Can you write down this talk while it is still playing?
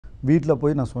வீட்டில்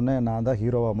போய் நான் சொன்னேன், நான் தான்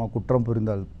ஹீரோவாமா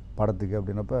குற்றம்புரிந்தால் படத்துக்கு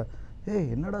அப்படின்னப்ப, ஏய்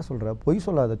என்னடா சொல்கிற, பொய்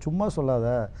சொல்லாத, சும்மா சொல்லாத,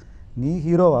 நீ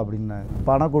ஹீரோவா அப்படின்னாங்க.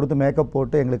 பணம் கொடுத்து மேக்கப்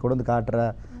போட்டு எங்களுக்கு கொண்டு வந்து காட்டுற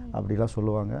அப்படிலாம்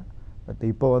சொல்லுவாங்க. பட்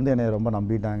இப்போ வந்து என்னை ரொம்ப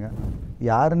நம்பிட்டாங்க.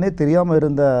 யாருன்னே தெரியாமல்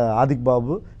இருந்த ஆதிக்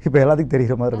பாபு இப்போ எல்லாத்துக்கும்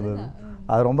தெரிகிற மாதிரி இருந்தது.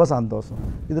 அது ரொம்ப சந்தோஷம்.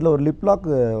 இதில் ஒரு லிப்லாக்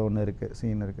ஒன்று இருக்குது,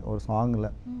 சீன் இருக்குது ஒரு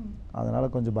சாங்கில்.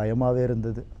 அதனால் கொஞ்சம் பயமாகவே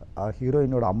இருந்தது.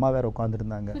 ஹீரோயினோட அம்மா வேறு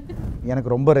உட்காந்துருந்தாங்க.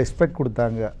 எனக்கு ரொம்ப ரெஸ்பெக்ட்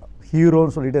கொடுத்தாங்க,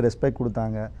 ஹீரோன்னு சொல்லிட்டு ரெஸ்பெக்ட்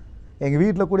கொடுத்தாங்க. எங்கள்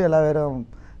வீட்டில் கூட எல்லா பேரும்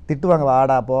திட்டுவாங்க,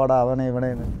 வாடா போடா அவனே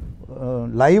இவனே.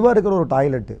 லைவாக இருக்கிற ஒரு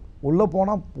டாய்லெட்டு உள்ளே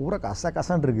போனால் பூரா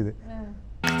கசன்னு இருக்குது.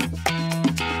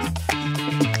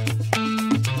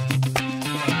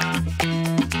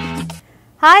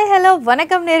 ஹாய் ஹலோ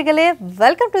வணக்கம் நேர்களே,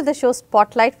 welcome to the show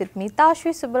spotlight with me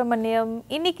Tashvi Subramaniam.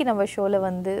 இன்றைக்கி நம்ம ஷோவில்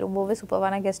வந்து ரொம்பவே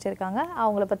சூப்பரான கெஸ்ட் இருக்காங்க.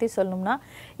 அவங்கள பற்றி சொல்லணும்னா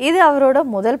இது அவரோட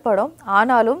முதல் படம்.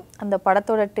 ஆனாலும் அந்த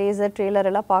படத்தோட ட்ரெய்லர்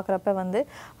எல்லாம் பார்க்குறப்ப வந்து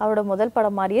அவரோட முதல்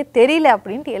படம் மாதிரியே தெரியல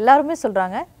அப்படின்ட்டு எல்லாருமே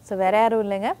சொல்கிறாங்க. ஸோ வேறு யாரும்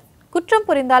இல்லைங்க, குற்றம்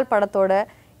புரிந்தால் படத்தோட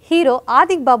ஹீரோ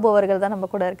ஆதிக் பாபு அவர்கள் தான்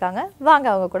நம்ம கூட இருக்காங்க. வாங்க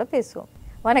அவங்க கூட பேசுவோம்.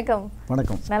 வணக்கம்.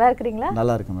 வணக்கம். நல்லா இருக்கிறீங்களா?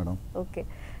 நல்லா இருக்கு மேடம். Okay,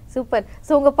 super.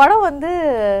 ஸோ உங்கள் படம் வந்து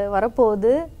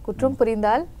வரப்போகுது, குற்றம்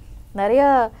புரிந்தால். நிறையா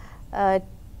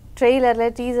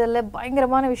ட்ரெய்லரில் டீசரில்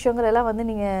பயங்கரமான விஷயங்கள் எல்லாம் வந்து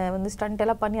நீங்கள் வந்து ஸ்டண்ட்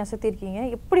எல்லாம் பண்ணி அசத்திருக்கீங்க.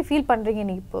 எப்படி ஃபீல் பண்ணுறீங்க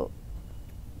நீங்கள் இப்போது?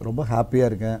 ரொம்ப ஹாப்பியாக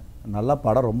இருக்கேன். நல்லா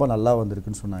படம் ரொம்ப நல்லா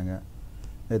வந்திருக்குன்னு சொன்னாங்க.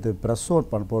 நேற்று ப்ரெஸ்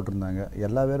அவுட் போட்டிருந்தாங்க.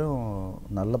 எல்லா பேரும்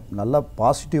நல்ல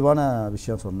பாசிட்டிவான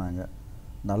விஷயம் சொன்னாங்க.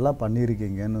 நல்லா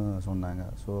பண்ணியிருக்கீங்கன்னு சொன்னாங்க.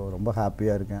 ஸோ ரொம்ப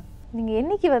ஹாப்பியாக இருக்கேன். நீங்கள்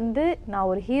என்றைக்கு வந்து நான்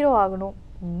ஒரு ஹீரோ ஆகணும்,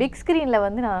 பிக் ஸ்க்ரீனில்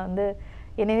வந்து நான் வந்து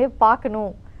என்னவே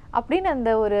பார்க்கணும் அப்படின்னு அந்த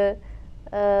ஒரு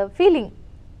ஃபீலிங்,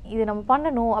 இது நம்ம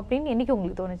பண்ணணும் அப்படின்னு என்றைக்கு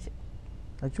உங்களுக்கு தோணுச்சு?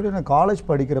 ஆக்சுவலி நான் காலேஜ்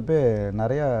படிக்கிறப்ப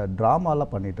நிறையா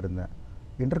ட்ராமாலாம் பண்ணிகிட்டு இருந்தேன்,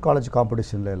 இன்டர் காலேஜ்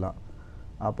காம்படிஷனில் எல்லாம்.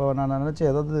 அப்போ நான்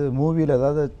நினச்சேன், ஏதாவது மூவியில்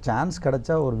ஏதாவது சான்ஸ்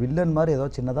கிடச்சா ஒரு வில்லன் மாதிரி ஏதோ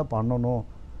சின்னதாக பண்ணணும்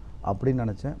அப்படின்னு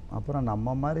நினச்சேன். அப்புறம்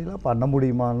நம்ம மாதிரிலாம் பண்ண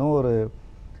முடியுமான்னு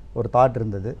ஒரு தாட்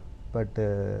இருந்தது. பட்டு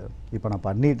இப்போ நான்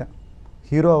பண்ணிட்டேன்,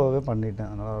 ஹீரோவாகவே பண்ணிட்டேன்.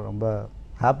 அதனால் ரொம்ப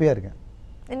ஹாப்பியாக இருக்கேன்.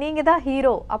 நீங்கள் தான்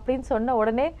ஹீரோ அப்படின்னு சொன்ன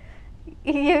உடனே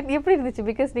எப்படி இருந்துச்சு?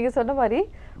 பிகாஸ் நீங்கள் சொன்ன மாதிரி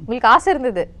உங்களுக்கு ஆசை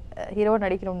இருந்தது ஹீரோ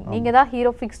நடிக்கணும், நீங்கள் தான்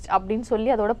ஹீரோ ஃபிக்ஸ்ட் அப்படின்னு சொல்லி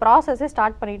அதோட ப்ராசஸே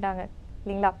ஸ்டார்ட் பண்ணிட்டாங்க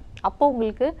இல்லைங்களா? அப்போ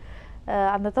உங்களுக்கு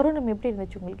அந்த தருணம் எப்படி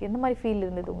இருந்துச்சு? உங்களுக்கு எந்த மாதிரி ஃபீல்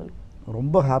இருந்தது உங்களுக்கு?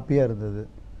 ரொம்ப ஹாப்பியாக இருந்தது.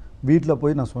 வீட்டில்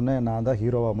போய் நான் சொன்னேன், நான் தான்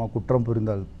ஹீரோவாமா குற்றம்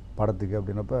புரிந்தால் படத்துக்கு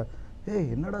அப்படின்னப்ப,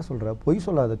 ஏய் என்னடா சொல்கிற, பொய்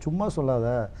சொல்லாத, சும்மா சொல்லாத,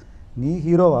 நீ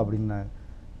ஹீரோவா அப்படின்னாங்க.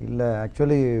 இல்லை,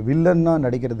 ஆக்சுவலி வில்லன்னா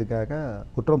நடிக்கிறதுக்காக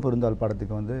குற்றம் புரிந்தால்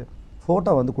படத்துக்கு வந்து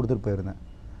ஃபோட்டோ வந்து கொடுத்துட்டு போயிருந்தேன்.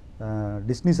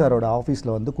 டிஸ்னி சாரோட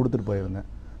ஆஃபீஸில் வந்து கொடுத்துட்டு போயிருந்தேன்.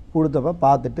 கொடுத்தப்ப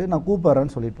பார்த்துட்டு நான்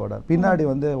கூப்பிட்றேன்னு சொல்லிட்டு போனார். பின்னாடி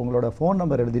வந்து உங்களோட ஃபோன்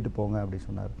நம்பர் எழுதிட்டு போங்க அப்படின்னு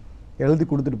சொன்னார். எழுதி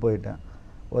கொடுத்துட்டு போயிட்டேன்.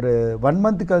 ஒரு 1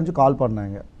 மந்த் கழிச்சு கால்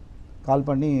பண்ணாங்க. கால்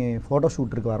பண்ணி ஃபோட்டோ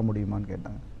ஷூட்டுக்கு வர முடியுமான்னு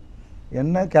கேட்டாங்க.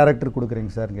 என்ன கேரக்டர்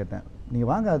கொடுக்குறீங்க சார்னு கேட்டேன்.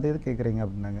 நீங்கள் வாங்க, அது எது கேட்குறீங்க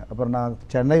அப்படின்னாங்க. அப்புறம் நான்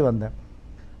சென்னை வந்தேன்.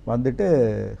 வந்துட்டு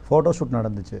ஃபோட்டோ ஷூட்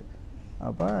நடந்துச்சு.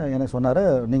 அப்போ எனக்கு சொன்னார்,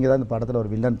 நீங்கள் தான் இந்த படத்தில் ஒரு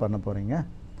வில்லன் பண்ண போகிறீங்க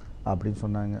அப்படின்னு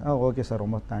சொன்னாங்க. ஓகே சார்,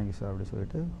 ரொம்ப தேங்க்யூ சார் அப்படின்னு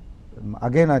சொல்லிட்டு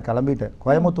அகைன் நான் கிளம்பிட்டேன்.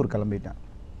 கோயம்புத்தூர் கிளம்பிட்டேன்.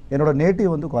 என்னோடய நேட்டிவ்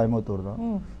வந்து கோயம்புத்தூர் தான்.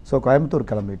 ஸோ கோயம்புத்தூர்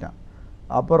கிளம்பிட்டேன்.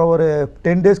 அப்புறம் ஒரு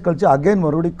 10 டேஸ் கழிச்சு அகைன்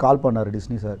மறுபடியும் கால் பண்ணார்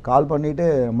டிஸ்னி சார். கால் பண்ணிவிட்டு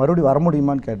மறுபடியும் வர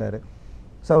முடியுமான்னு கேட்டார்.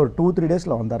 சார் ஒரு 2-3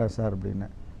 டேஸில் வந்துடுறேன் சார் அப்படின்னு.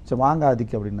 சரி வாங்க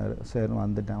ஆதிக் அப்படின்னாரு. சரி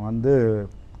வந்துட்டேன். வந்து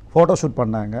ஃபோட்டோ ஷூட்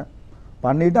பண்ணாங்க.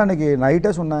 பண்ணிவிட்டு அன்றைக்கி நைட்டே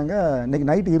சொன்னாங்க, இன்றைக்கி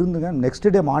நைட் இருந்துங்க, நெக்ஸ்ட்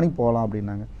டே மார்னிங் போகலாம்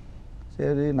அப்படின்னாங்க.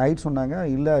 சரி நைட் சொன்னாங்க,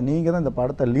 இல்லை நீங்கள் தான் இந்த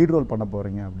படத்தை லீட் ரோல் பண்ண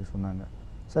போகிறீங்க அப்படி சொன்னாங்க.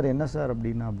 சார் என்ன சார்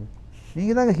அப்படின்னா, அப்படி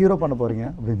நீங்கள் தாங்க ஹீரோ பண்ண போகிறீங்க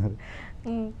அப்படின்னாரு.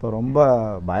 இப்போ ரொம்ப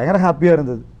பயங்கர ஹாப்பியாக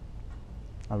இருந்தது.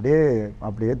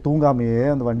 அப்படியே தூங்காமையே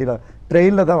அந்த வண்டியில்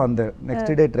ட்ரெயினில் தான் வந்தேன்.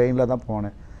 நெக்ஸ்ட் டே ட்ரெயினில் தான்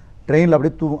போனேன். ட்ரெயினில்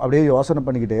அப்படியே யோசனை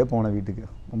பண்ணிக்கிட்டே போனேன் வீட்டுக்கு.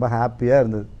 ரொம்ப ஹாப்பியாக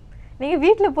இருந்தது. நீங்கள்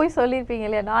வீட்டில் போய் சொல்லியிருப்பீங்க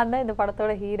இல்லையா, நான் தான் இந்த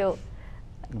படத்தோட ஹீரோ.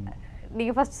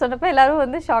 நீங்கள் ஃபர்ஸ்ட் சொன்னப்போ எல்லாரும்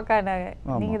வந்து ஷாக் ஆனாங்க,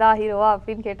 நீங்கள் தான் ஹீரோவா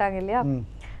அப்படின்னு கேட்டாங்க இல்லையா?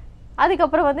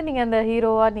 அதுக்கப்புறம் வந்து நீங்கள் அந்த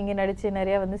ஹீரோவாக நீங்கள் நடித்து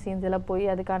நிறையா வந்து சீன்ஸ் எல்லாம் போய்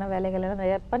அதுக்கான வேலைகள் எல்லாம்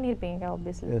நிறையா பண்ணியிருப்பீங்க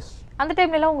ஆப்வியஸ்லி. அந்த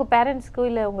டைம்லலாம் உங்கள் பேரண்ட்ஸ்க்கோ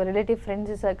இல்லை உங்கள் ரிலேட்டிவ்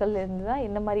ஃப்ரெண்ட்ஸு சர்க்கிள் இருந்து தான்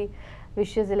என்ன மாதிரி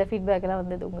விஷயஸ் இல்லை ஃபீட்பேக் எல்லாம்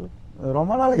வந்தது உங்களுக்கு?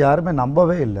 ரொம்ப நாள் யாருமே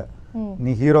நம்பவே இல்லை.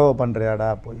 நீ ஹீரோவை பண்ணுறியாடா,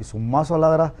 போய் சும்மா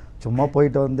சொல்லாதடா, சும்மா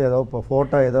போயிட்டு வந்து ஏதோ இப்போ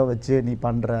ஃபோட்டோ ஏதோ வச்சு நீ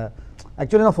பண்ணுற.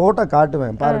 ஆக்சுவலி நான் ஃபோட்டோ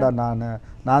காட்டுவேன், பாருடா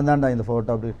நான் தான்டா இந்த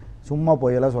ஃபோட்டோ அப்படி, சும்மா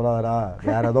போயெல்லாம் சொல்லாதடா,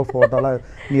 வேறு ஏதோ ஃபோட்டோலாம்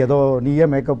நீயே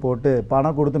மேக்கப் போட்டு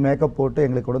பணம் கொடுத்து மேக்கப் போட்டு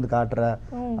எங்களுக்கு கொண்டு வந்து காட்டுற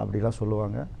அப்படிலாம்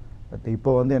சொல்லுவாங்க. பட்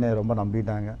இப்போ வந்து என்னை ரொம்ப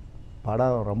நம்பிட்டாங்க.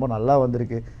 படம் ரொம்ப நல்லா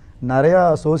வந்திருக்கு. நிறையா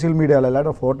சோசியல் மீடியாவில்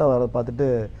எல்லாம் ஃபோட்டோ வர பார்த்துட்டு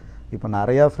இப்போ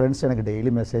நிறையா ஃப்ரெண்ட்ஸ் எனக்கு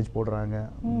டெய்லி மெசேஜ் போடுறாங்க.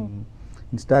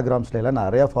 இன்ஸ்டாகிராம்ஸில் எல்லாம்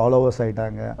நிறையா ஃபாலோவர்ஸ்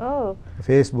ஆகிட்டாங்க.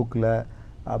 ஃபேஸ்புக்கில்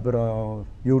அப்புறம்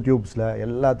யூடியூப்ஸில்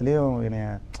எல்லாத்துலேயும் என்னை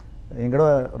எங்கூட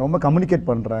ரொம்ப கம்யூனிகேட்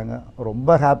பண்ணுறாங்க.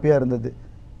 ரொம்ப ஹாப்பியாக இருந்தது.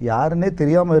 யாருன்னே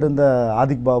தெரியாமல் இருந்த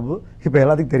ஆதிக் பாபு இப்போ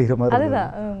எல்லாத்துக்கும் தெரிகிற மாதிரி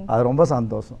இருந்தது. அது ரொம்ப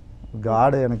சந்தோஷம்.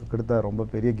 காடு எனக்கு கொடுத்த ரொம்ப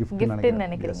பெரிய கிஃப்ட்னு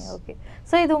நினைக்கிறீங்க. ஓகே.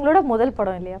 ஸோ இது உங்களோட முதல்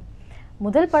படம் இல்லையா?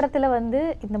 முதல் படத்தில் வந்து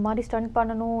இந்த மாதிரி ஸ்டண்ட்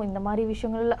பண்ணணும், இந்த மாதிரி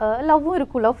விஷயங்கள் லவ்வும்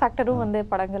இருக்கும், லவ் ஃபேக்டரும் வந்து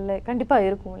படங்களில் கண்டிப்பாக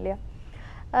இருக்கும் இல்லையா?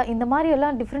 இந்த மாதிரி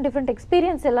எல்லாம் டிஃப்ரெண்ட்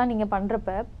எக்ஸ்பீரியன்ஸ் எல்லாம் நீங்கள்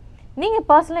பண்ணுறப்ப நீங்கள்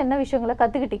பர்சனலாக என்ன விஷயங்களை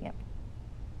கற்றுக்கிட்டீங்க?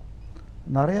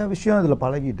 நிறையா விஷயம் இதில்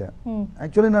பழகிட்டேன்.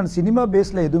 ஆக்சுவலி நான் சினிமா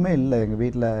பேஸில் எதுவுமே இல்லை. எங்கள்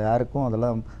வீட்டில் யாருக்கும்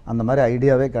அதெல்லாம் அந்த மாதிரி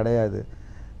ஐடியாவே கிடையாது.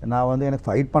 நான் வந்து எனக்கு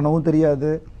ஃபைட் பண்ணவும்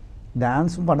தெரியாது,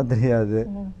 டான்ஸும் பண்ண தெரியாது.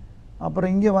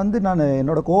 அப்புறம் இங்கே வந்து நான்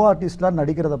என்னோடய கோ ஆர்டிஸ்ட்லாம்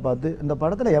நடிக்கிறத பார்த்து, இந்த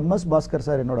படத்தில் எம்எஸ் பாஸ்கர்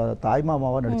சார் என்னோட தாய்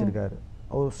மாமாவாக நடிச்சிருக்காரு.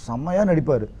 அவர் செம்மையாக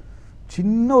நடிப்பார்.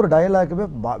 சின்ன ஒரு டயலாக்குமே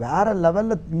வேறு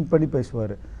லெவலில் திங்க் பண்ணி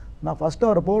பேசுவார். நான் ஃபஸ்ட்டு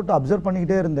அவரை போட்டு அப்சர்வ்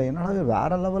பண்ணிக்கிட்டே இருந்தேன், என்னடா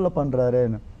வேறு லெவலில்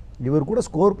பண்ணுறாருன்னு. இவர்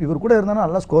கூட இருந்தாலும்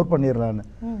நல்லா ஸ்கோர் பண்ணிடலான்னு.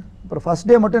 அப்புறம் ஃபஸ்ட்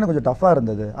டே மட்டும் எனக்கு கொஞ்சம் டஃப்பாக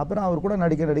இருந்தது. அப்புறம் அவர் கூட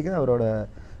நடிக்க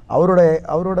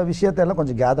அவரோட விஷயத்தையெல்லாம்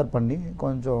கொஞ்சம் கேதர் பண்ணி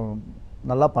கொஞ்சம்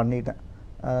நல்லா பண்ணிட்டேன்.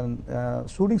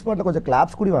 ஷூட்டிங் ஸ்பாட்டில் கொஞ்சம்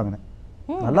கிளாப்ஸ் கூட வாங்கினேன்.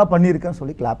 நல்லா பண்ணியிருக்கேன்னு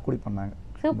சொல்லி கிளாப் கூட பண்ணாங்க.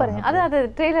 சூப்பருங்க. அது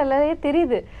ட்ரெய்லர்லயே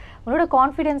தெரியுது உங்களோட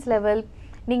கான்ஃபிடென்ஸ் லெவல்.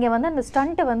 நீங்கள் வந்து அந்த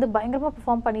ஸ்டண்ட்டை வந்து பயங்கரமாக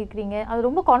பெர்ஃபார்ம் பண்ணியிருக்கிறீங்க. அது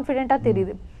ரொம்ப கான்ஃபிடென்ட்டாக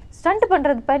தெரியுது. ஸ்டண்ட்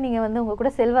பண்ணுறதுப்ப நீங்கள் வந்து உங்கள் கூட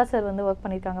செல்வா சார் வந்து ஒர்க்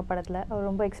பண்ணியிருக்காங்க படத்தில். அவர்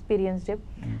ரொம்ப எக்ஸ்பீரியன்ஸ்டு.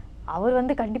 அவர்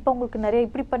வந்து கண்டிப்பாக உங்களுக்கு நிறைய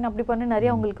இப்படி பண்ணு அப்படி பண்ணு நிறைய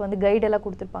உங்களுக்கு வந்து கைடெல்லாம்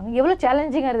கொடுத்துருப்பாங்க. எவ்வளோ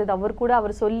சேலஞ்சிங்காக இருந்தது அவர் கூட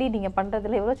அவர் சொல்லி நீங்கள்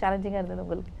பண்ணுறதுல எவ்வளோ சேலஞ்சிங்காக இருந்தது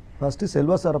உங்களுக்கு? ஃபஸ்ட்டு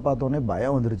செல்வா சாரை பார்த்தோன்னே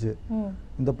பயம் வந்துருச்சு.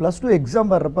 இந்த +2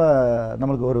 எக்ஸாம் வர்றப்ப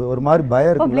நம்மளுக்கு ஒரு மாதிரி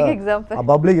பயம் இருக்குல்ல,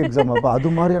 பப்ளிக் எக்ஸாம். அப்போ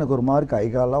அது மாதிரி எனக்கு ஒரு மாதிரி கை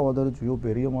காலெலாம் வந்துருச்சு. ஐயோ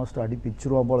பெரிய மாஸ்டர் அடி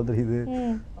பிச்சிருவான் போல தெரியுது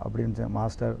அப்படின்னு.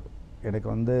 மாஸ்டர் எனக்கு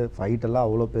வந்து ஃபைட்டெல்லாம்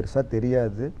அவ்வளோ பெருசாக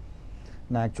தெரியாது.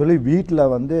 நான் ஆக்சுவலி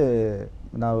வீட்டில் வந்து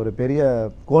நான் ஒரு பெரிய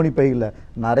கோணிப்பையில்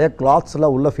நிறைய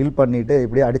கிளாத்ஸ்லாம் உள்ளே ஃபில் பண்ணிவிட்டு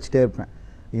இப்படியே அடிச்சுட்டே இருப்பேன்.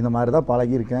 இந்த மாதிரி தான்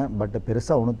பழகியிருக்கேன். பட்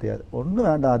பெருசாக ஒன்றும் தெரியாது. ஒன்றும்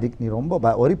வேண்டாம் அதிக், நீ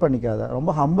ரொம்ப ஒரி பண்ணிக்காத.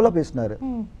 ரொம்ப ஹம்பிளாக பேசினார்.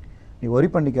 நீ ஒரி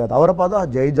பண்ணிக்காத. அவரை பார்த்தா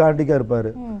ஜெய்ஜாண்டிக்காக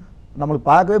இருப்பார். நம்மளுக்கு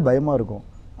பார்க்கவே பயமாக இருக்கும்.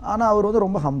 ஆனால் அவர் வந்து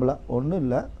ரொம்ப ஹம்பிளாக, ஒன்றும்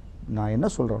இல்லை நான் என்ன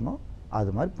சொல்கிறேனோ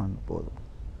அது மாதிரி பண்ண போதும்.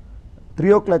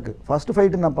 3 o'clock ஃபஸ்ட்டு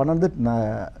ஃபைட்டு நான் பண்ணது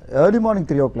ஏர்லி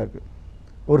மார்னிங் 3 o'clock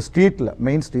ஒரு ஸ்ட்ரீட்டில்,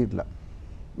 மெயின் ஸ்ட்ரீட்டில்,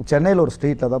 சென்னையில் ஒரு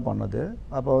ஸ்ட்ரீட்டில் தான் பண்ணது.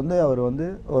 அப்போ வந்து அவர் வந்து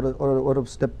ஒரு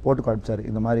ஸ்டெப் போட்டு காமிச்சார்.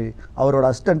 இந்த மாதிரி அவரோட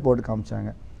அசிஸ்டன்ட் போட்டு காமிச்சாங்க.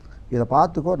 இதை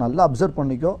பார்த்துக்கோ, நல்லா அப்சர்வ்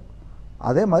பண்ணிக்கோ,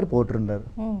 அதே மாதிரி போட்டிருந்தார்.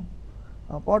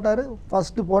 போட்டார்.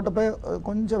 ஃபஸ்ட்டு போட்டப்போ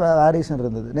கொஞ்சம் வேரியேஷன்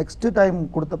இருந்தது. நெக்ஸ்ட்டு டைம்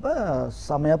கொடுத்தப்ப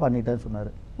செம்மையாக பண்ணிட்டேன்னு சொன்னார்.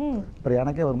 அப்புறம்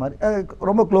எனக்கே ஒரு மாதிரி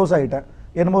ரொம்ப க்ளோஸ் ஆகிட்டேன்.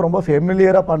 என்னமோ ரொம்ப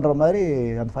ஃபெமிலியராக பண்ணுற மாதிரி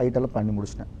அந்த ஃபைட்டெல்லாம் பண்ணி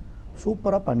முடிச்சிட்டேன்.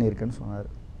 சூப்பராக பண்ணியிருக்கேன்னு சொன்னார்.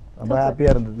 ரொம்ப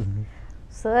ஹாப்பியாக இருந்தது.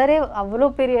 சாரே அவ்வளோ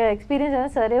பெரிய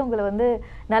எக்ஸ்பீரியன்ஸ் சாரே உங்களை வந்து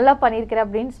நல்லா பண்ணியிருக்கிறேன்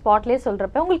அப்படின்னு ஸ்பாட்லேயே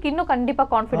சொல்கிறப்ப உங்களுக்கு இன்னும் கண்டிப்பாக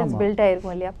கான்ஃபிடன்ஸ் பில்ட்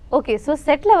ஆகிருக்கும் இல்லையா? ஓகே. ஸோ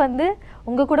செட்டில் வந்து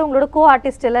உங்களோட கோ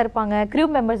ஆர்டிஸ்ட் எல்லாம் இருப்பாங்க, க்ரூ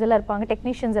மெம்பர்ஸ் எல்லாம் இருப்பாங்க,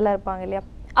 டெக்னீஷியன்ஸ் எல்லாம் இருப்பாங்க இல்லையா?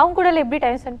 அவங்க கூட எப்படி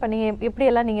டைம் ஸ்பெண்ட் பண்ணீங்க?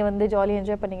 எப்படியெல்லாம் நீங்கள் வந்து ஜாலியாக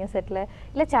என்ஜாய் பண்ணீங்க செட்டில்?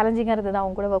 இல்லை சேலஞ்சிங்காக இருந்தது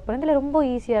அவங்க கூட ஒர்க் பண்ணது, இல்லை ரொம்ப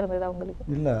ஈஸியாக இருந்தது அவங்களுக்கு?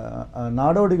 இல்லை,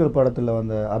 நாடோடிகள் படத்தில்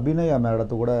வந்து அபிநயா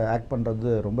மேடத்து கூட ஆக்ட் பண்ணுறது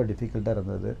ரொம்ப டிஃபிகல்ட்டாக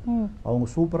இருந்தது. அவங்க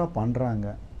சூப்பராக பண்ணுறாங்க.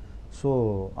 ஸோ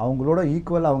அவங்களோட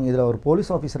ஈக்குவலாக அவங்க இதில் ஒரு போலீஸ்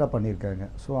ஆஃபீஸராக பண்ணியிருக்காங்க.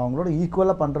 ஸோ அவங்களோட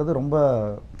ஈக்குவலாக பண்ணுறது ரொம்ப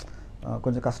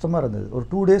கொஞ்சம் கஷ்டமாக இருந்தது. ஒரு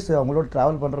 2 days அவங்களோட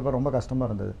ட்ராவல் பண்ணுறப்ப ரொம்ப கஷ்டமாக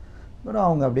இருந்தது. அப்புறம்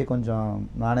அவங்க அப்படியே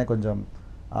நானே கொஞ்சம்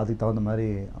அதுக்கு தகுந்த மாதிரி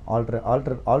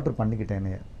ஆல்ட்ரு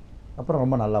பண்ணிக்கிட்டேனே. அப்புறம்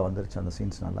ரொம்ப நல்லா வந்துருச்சு, அந்த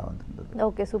சீன்ஸ் நல்லா வந்துருந்தது.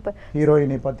 Okay, super.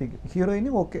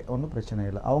 ஹீரோயினி ஓகே, ஒன்றும் பிரச்சனை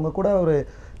இல்லை. அவங்க கூட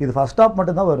இது ஃபஸ்ட் ஹாஃப்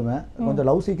மட்டும்தான் வருவேன். கொஞ்சம்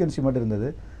லவ் சீக்வன்சி மட்டும் இருந்தது.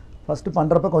 ஃபஸ்ட்டு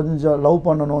பண்ணுறப்ப கொஞ்சம் லவ்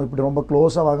பண்ணணும், இப்படி ரொம்ப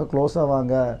க்ளோஸாக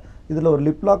வாங்க. இதில் ஒரு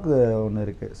லிப்லாக் ஒன்று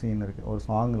இருக்குது, சீன் இருக்குது ஒரு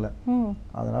சாங்கில்.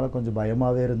 அதனால் கொஞ்சம்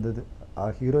பயமாகவே இருந்தது.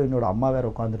 ஹீரோயினோட அம்மா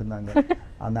வேறு உட்காந்துருந்தாங்க.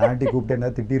 அந்த ஆண்டி கூப்பிட்டு என்ன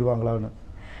திட்டிடுவாங்களான்னு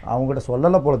அவங்ககிட்ட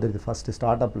சொல்லலை போல தெரியுது ஃபஸ்ட்டு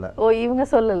ஸ்டார்ட் அப்பில். இவங்க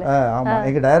சொல்லலை. ஆமாம்,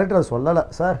 எங்கள் டைரக்டர் சொல்லலை.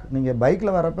 சார் நீங்கள்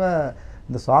பைக்கில் வரப்போ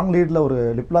இந்த சாங் லீடில் ஒரு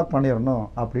லிப்லாக் பண்ணிடணும்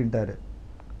அப்படின்ட்டாரு.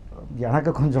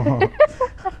 எனக்கு கொஞ்சம்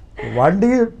வண்டி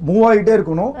மூவ் ஆகிட்டே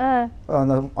இருக்கணும்.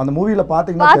 அந்த மூவியில்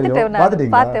பார்த்தீங்கன்னா தெரியும்,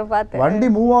 பார்த்துட்டீங்களா? வண்டி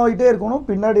மூவ் ஆகிட்டே இருக்கணும்,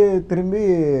 பின்னாடி திரும்பி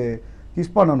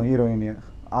கிஸ் பண்ணணும் ஹீரோயினியை.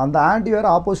 அந்த ஆண்டி வேறு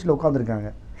ஆப்போசிட்டில் உட்காந்துருக்காங்க.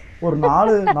 ஒரு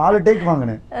 4 டேக்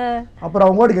வாங்கினேன். அப்புறம்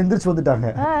அவங்க வாட்டுக்கு எந்திரிச்சு வந்துட்டாங்க.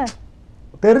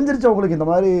 தெரிஞ்சிருச்சு அவங்களுக்கு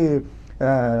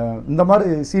இந்த மாதிரி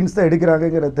சீன்ஸ் தான்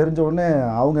எடுக்கிறாங்கிற தெரிஞ்ச உடனே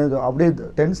அவங்க அப்படியே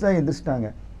டென்ஷனாக எந்திரிச்சிட்டாங்க.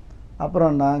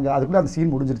 அப்புறம் நாங்கள் அதுக்குள்ளே அந்த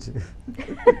சீன் முடிஞ்சிருச்சு.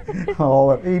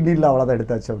 இல்லை அவ்வளோதான்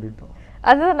எடுத்தாச்சு அப்படின்ட்டோம்.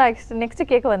 அதுதான் நான் நெக்ஸ்ட்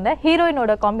கேட்க வந்தேன்.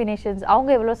 ஹீரோயினோட காம்பினேஷன்ஸ் அவங்க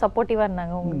எவ்வளோ சப்போர்ட்டிவாக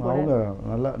இருந்தாங்க? அவங்க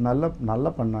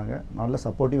நல்லா பண்ணாங்க, நல்ல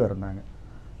சப்போர்ட்டிவாக இருந்தாங்க.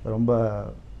 ரொம்ப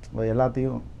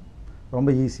எல்லாத்தையும்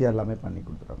ரொம்ப ஈஸியாக எல்லாமே பண்ணி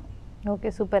கொடுத்துட்டாங்க.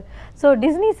 Okay, super. ஸோ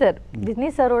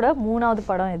டிஸ்னி சாரோட 3வது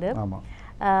படம் இது. ஆமாம்.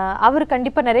 அவர்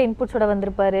கண்டிப்பாக நிறைய இன்புட்ஸோட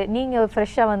வந்திருப்பாரு. நீங்கள்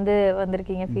ஃப்ரெஷ்ஷாக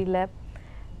வந்திருக்கீங்க ஃபீல்டில்.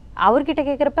 அவர்கிட்ட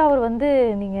கேட்குறப்ப அவர் வந்து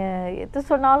நீங்கள் எது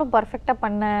சொன்னாலும் பர்ஃபெக்டாக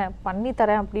பண்ணி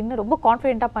தரேன் அப்படின்னு ரொம்ப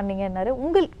கான்ஃபிடென்ட்டாக பண்ணீங்கன்னாரு.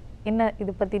 என்ன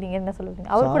இதை பற்றி நீங்கள் என்ன சொல்லுவீங்க?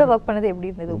 அவர் கூட ஒர்க் பண்ணது எப்படி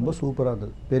இருந்தது? ரொம்ப சூப்பராக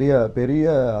இருந்தது.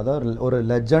 பெரிய அதாவது ஒரு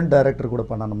லெஜண்ட் டைரக்டர் கூட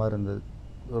பண்ண மாதிரி இருந்தது.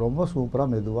 ரொம்ப சூப்பராக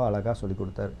மெதுவாக அழகாக சொல்லி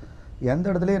கொடுத்தாரு. எந்த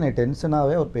இடத்துலையும் என்னை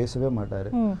டென்ஷனாகவே அவர் பேசவே மாட்டார்.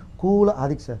 கூலாக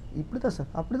ஆதிக் சார் இப்படி தான் சார்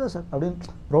அப்படி தான் சார்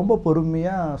அப்படின்னு ரொம்ப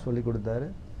பொறுமையாக சொல்லி கொடுத்தாரு.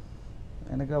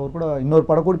 எனக்கு அவர் கூட இன்னொரு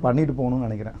படம் கூட பண்ணிட்டு போகணும்னு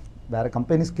நினைக்கிறேன். வேறு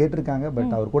கம்பெனிஸ் கேட்டிருக்காங்க,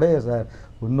 பட் அவர் கூட சார்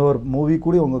இன்னொரு மூவி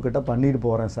கூட உங்ககிட்ட பண்ணிட்டு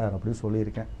போகிறேன் சார் அப்படின்னு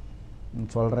சொல்லியிருக்கேன்,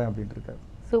 சொல்கிறேன் அப்படின்ட்டு இருக்காரு.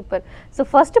 சூப்பர். ஸோ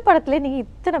ஃபர்ஸ்ட் படத்துலேயே நீங்கள்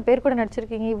இத்தனை பேர் கூட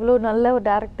நடிச்சிருக்கீங்க, இவ்வளோ நல்ல ஒரு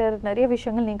டேரக்டர், நிறைய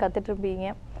விஷயங்கள் நீங்கள்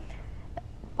கற்றுட்ருப்பீங்க.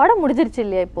 படம் முடிஞ்சிருச்சு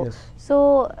இல்லையா இப்போது? ஸோ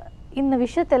இந்த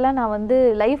விஷயத்தெல்லாம் நான் வந்து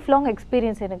லைஃப் லாங்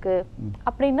எக்ஸ்பீரியன்ஸ் எனக்கு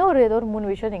அப்படின்னா ஏதோ ஒரு 3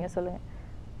 விஷயம் நீங்கள் சொல்லுங்கள்.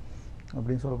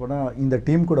 அப்படின்னு சொல்ல போனால் இந்த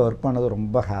டீம் கூட ஒர்க் பண்ணது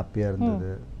ரொம்ப ஹாப்பியாக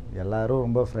இருந்தது. எல்லோரும்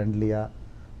ரொம்ப ஃப்ரெண்ட்லியாக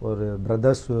ஒரு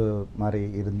பிரதர்ஸ் மாதிரி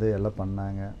இருந்து எல்லாம்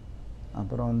பண்ணாங்க.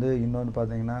 அப்புறம் வந்து இன்னொன்று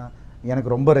பார்த்தீங்கன்னா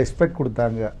எனக்கு ரொம்ப ரெஸ்பெக்ட்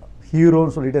கொடுத்தாங்க.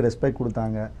 ஹீரோன்னு சொல்லிட்டு ரெஸ்பெக்ட்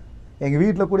கொடுத்தாங்க. எங்கள்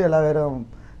வீட்டில் கூட எல்லா பேரும்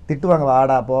திட்டுவாங்க,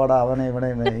 வாடா போடா அவனே இவனே.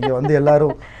 இங்கே வந்து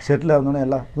எல்லோரும் செட்டில் வந்தோன்னே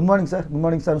எல்லாம் குட்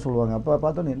மார்னிங் சார்னு சொல்லுவாங்க. அப்போ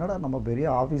பார்த்தோன்னே என்னடா நம்ம பெரிய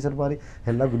ஆஃபீஸர் மாதிரி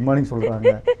எல்லாம் குட் மார்னிங்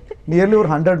சொல்கிறாங்க. நியர்லி ஒரு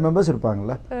 100 மெம்பர்ஸ்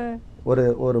இருப்பாங்கள்ல, ஒரு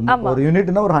ஒரு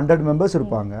யூனிட்னா ஒரு 100 மெம்பர்ஸ்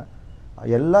இருப்பாங்க.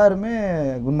 எல்லாருமே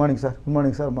குட் மார்னிங்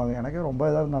சார் இருப்பாங்க. எனக்கே ரொம்ப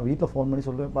இதாக நான் வீட்டில் ஃபோன் பண்ணி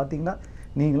சொல்லுவேன், பார்த்தீங்களா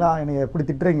நீங்களா என்னை எப்படி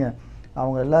திட்டுறீங்க,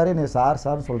 அவங்க எல்லாரும் என்னை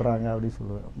சார்னு சொல்கிறாங்க அப்படின்னு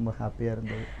சொல்லுவேன். ரொம்ப ஹாப்பியாக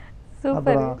இருந்தது.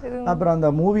 அப்புறம் அந்த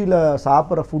மூவியில்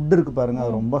சாப்பிட்ற ஃபுட் இருக்குது பாருங்கள்,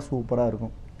 அது ரொம்ப சூப்பராக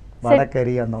இருக்கும்.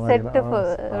 வடக்கறி அந்த மாதிரிலாம்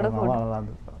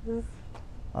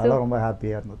அதெல்லாம் ரொம்ப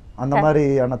ஹாப்பியாக இருந்தது. அந்த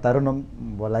மாதிரியான தருணம்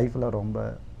லைஃப்பில் ரொம்ப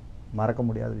மறக்க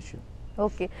முடியாத விஷயம்.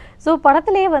 ஓகே. ஸோ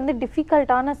படத்துலேயே வந்து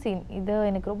டிஃபிகல்ட்டான சீன், இது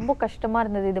எனக்கு ரொம்ப கஷ்டமாக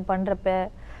இருந்தது இது பண்ணுறப்ப,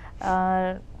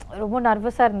 ரொம்ப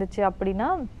நர்வஸாக இருந்துச்சு அப்படின்னா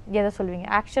எதை சொல்லுவீங்க?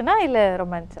 ஆக்ஷனா இல்லை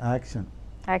ரொமான்ஸ்? ஆக்ஷன்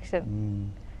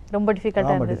ரொம்ப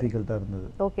டிஃபிகல்ட்டாக இருந்தது.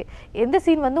 ஓகே. எந்த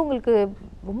சீன் வந்து உங்களுக்கு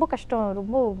ரொம்ப கஷ்டம்,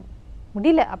 ரொம்ப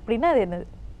முடியல அப்படின்னா அது என்னது?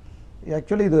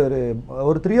 ஆக்சுவலி இது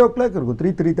ஒரு 3 o'clock இருக்கும்,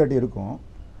 3:30 இருக்கும்.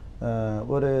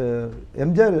 ஒரு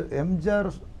எம்ஜிஆர்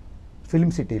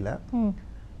ஃபிலிம் சிட்டியில்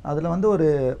அதில் வந்து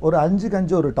ஒரு 5க்கு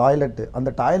 5 ஒரு டாய்லெட்டு, அந்த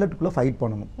டாய்லெட்டுக்குள்ளே ஃபைட்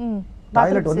பண்ணணும்.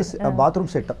 டாய்லெட் வந்து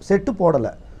பாத்ரூம் செட்டு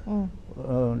போடலை,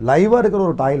 லைவாக இருக்கிற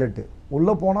ஒரு டாய்லெட்டு.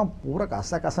 உள்ளே போனால் பூரா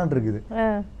கசன்னு இருக்குது.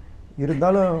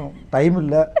 இருந்தாலும் டைம்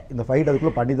இல்லை, இந்த ஃபைட்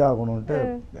அதுக்குள்ளே பண்ணி தான் ஆகணும்ன்ட்டு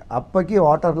அப்போக்கி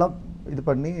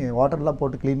வாட்டர்லாம்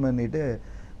போட்டு க்ளீன் பண்ணிவிட்டு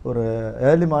ஒரு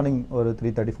ஏர்லி மார்னிங் ஒரு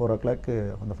 3:30 4 o'clock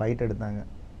அந்த ஃபைட் எடுத்தாங்க.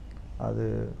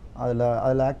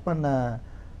 அதில் ஆக்ட் பண்ண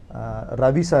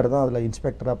ரவி சார் தான் அதில்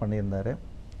இன்ஸ்பெக்டராக பண்ணியிருந்தார்.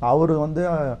 அவர் வந்து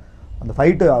அந்த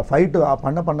ஃபைட்டு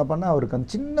பண்ண அவருக்கு அந்த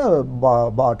சின்ன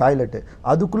டாய்லெட்டு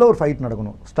அதுக்குள்ளே ஒரு ஃபைட்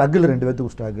நடக்கணும். ஸ்ட்ரகிள் 2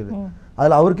 பேர்த்துக்கு ஸ்ட்ரகிள்.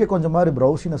 அதில் அவருக்கே கொஞ்சம் மாதிரி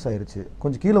ப்ரௌசினஸ் ஆயிடுச்சு,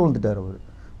 கொஞ்சம் கீழே விழுந்துட்டார் அவர்.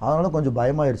 அதனால் கொஞ்சம்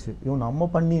பயமாயிருச்சு, இவன் நம்ம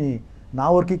பண்ணி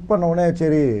நான் ஒரு கிக் பண்ண உடனே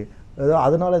சரி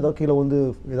அதனால ஏதோ கீழே வந்து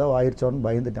ஏதோ ஆயிடுச்சோன்னு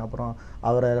பயந்துட்டேன். அப்புறம்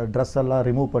அவரை ட்ரெஸ் எல்லாம்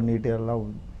ரிமூவ் பண்ணிட்டு எல்லாம்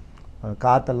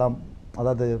காற்றெல்லாம்,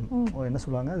 அதாவது என்ன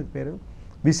சொல்லுவாங்க அதுக்கு பேர்,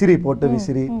 விசிறி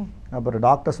அப்புறம்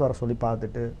டாக்டர்ஸ் வர சொல்லி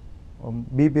பார்த்துட்டு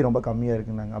பிபி ரொம்ப கம்மியாக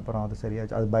இருக்குன்னாங்க. அப்புறம் அது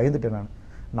சரியாச்சு. அது பயந்துட்டேன் நான்,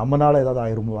 நம்மளால ஏதாவது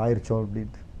ஆயிடுச்சோம்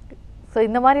அப்படின்ட்டு. ஸோ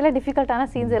இந்த மாதிரிலாம் டிஃபிகல்ட்டான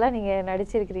சீன்ஸ் எல்லாம் நீங்கள்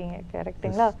நடிச்சிருக்கிறீங்க,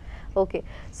 கரெக்டுங்களா? ஓகே.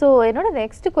 ஸோ என்னோட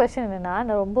நெக்ஸ்ட் கொஸ்டின் என்னென்னா,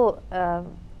 நான் ரொம்ப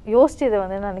யோசிச்சு இதை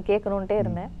வந்து நான் கேட்கணுன்ட்டே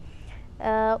இருந்தேன்.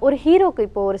 ஒரு ஹீரோக்கு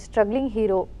இப்போ ஒரு ஸ்ட்ரகிளிங்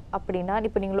ஹீரோ அப்படின்னா,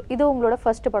 இப்போ இது உங்களோட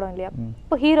ஃபர்ஸ்ட் படம் இல்லையா?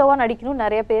 இப்போ ஹீரோவாக நடிக்கணும்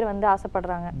நிறைய பேர் வந்து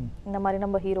ஆசைப்படுறாங்க, இந்த மாதிரி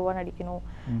நம்ம ஹீரோவாக நடிக்கணும்,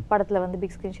 படத்தில் வந்து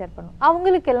பிக் ஸ்க்ரீன் ஷேர் பண்ணணும்.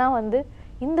 அவங்களுக்கெல்லாம் வந்து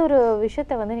இந்த ஒரு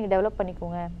விஷயத்தை வந்து நீங்கள் டெவலப்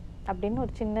பண்ணிக்கோங்க அப்படின்னு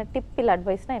ஒரு சின்ன டிப் இல்லை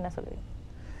அட்வைஸ்னால் என்ன சொல்லுவீங்க?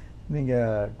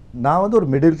 நான் வந்து ஒரு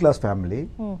மிடில் கிளாஸ் ஃபேமிலி.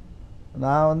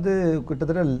 நான் வந்து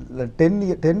கிட்டத்தட்ட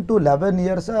 10 to 11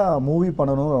 இயர்ஸாக மூவி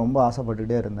பண்ணணும்னு ரொம்ப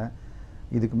ஆசைப்பட்டுகிட்டே இருந்தேன்.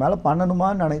 இதுக்கு மேலே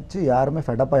பண்ணணுமான்னு நினச்சி யாருமே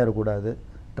ஃபெடப் ஆகிடக்கூடாது,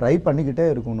 ட்ரை பண்ணிக்கிட்டே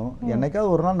இருக்கணும்.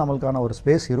 என்னைக்காவது ஒரு நாள் நம்மளுக்கான ஒரு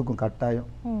ஸ்பேஸ் இருக்கும் கட்டாயம்.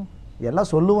 எல்லாம்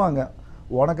சொல்லுவாங்க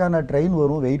உனக்கான ட்ரெயின்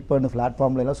வரும் வெயிட் பண்ணு,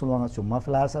 பிளாட்ஃபார்மில் எல்லாம் சொல்லுவாங்க. சும்மா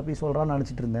ஃப்ளாஷாக சொல்கிறான்னு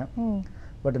நினச்சிட்டு இருந்தேன்.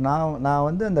 பட் நான்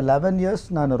வந்து அந்த 11 இயர்ஸ்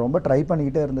நான் ரொம்ப ட்ரை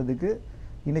பண்ணிக்கிட்டே இருந்ததுக்கு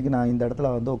இன்றைக்கி நான் இந்த இடத்துல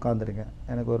வந்து உட்காந்துருக்கேன்.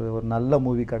 எனக்கு ஒரு நல்ல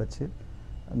மூவி கிடச்சி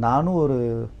நானும் ஒரு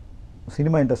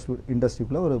சினிமா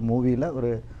இண்டஸ்ட்ரிக்குள்ளே ஒரு மூவியில்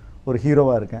ஒரு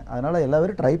ஹீரோவாக இருக்கேன். அதனால் எல்லா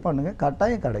பேரும் ட்ரை பண்ணுங்கள்,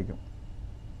 கட்டாயம் கிடைக்கும்.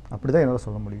 அப்படி தான் என்னால்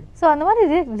சொல்ல முடியும். ஸோ அந்த மாதிரி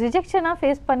ரிஜெக்ஷனாக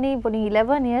ஃபேஸ் பண்ணி இப்போ நீங்கள்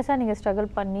 11 இயர்ஸாக நீங்கள் ஸ்ட்ரகிள்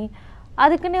பண்ணி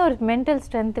அதுக்குன்னே ஒரு மென்டல்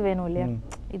ஸ்ட்ரென்த் வேணும் இல்லையா,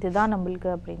 இதுதான் நம்மளுக்கு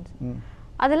அப்படின்னு.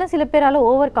 அதெல்லாம் சில பேரால்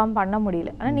ஓவர் கம் பண்ண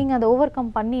முடியல. ஆனால் நீங்கள் அதை ஓவர்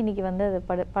கம் பண்ணி இன்றைக்கி வந்து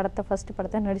அது ஃபஸ்ட்டு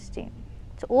படத்தை நடிச்சிட்டிங்க.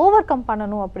 ஸோ ஓவர் கம்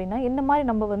பண்ணணும் அப்படின்னா என்ன மாதிரி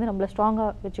நம்ம வந்து நம்மளை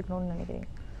ஸ்ட்ராங்காக வச்சுக்கணும்னு நினைக்கிறீங்க?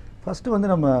 ஃபஸ்ட்டு வந்து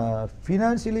நம்ம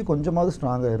ஃபினான்ஷியலி கொஞ்சமாவது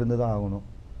ஸ்ட்ராங்காக இருந்து தான் ஆகணும்.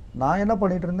 நான் என்ன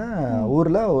பண்ணிகிட்டு இருந்தேன்,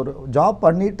 ஊரில் ஒரு ஜாப்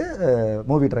பண்ணிவிட்டு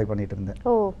மூவி ட்ரை பண்ணிகிட்டு இருந்தேன்.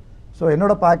 ஸோ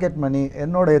என்னோட பாக்கெட் மணி,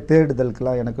 என்னோட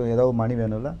தேடுதலுக்குலாம் எனக்கு ஏதோ மணி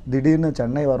வேணும்ல. திடீர்னு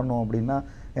சென்னை வரணும் அப்படின்னா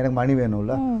எனக்கு மணி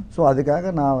வேணும்ல. ஸோ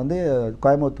அதுக்காக நான் வந்து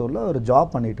கோயம்புத்தூரில் ஒரு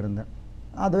ஜாப் பண்ணிகிட்டு இருந்தேன்.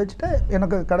 அதை வச்சுட்டு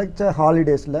எனக்கு கிடைச்ச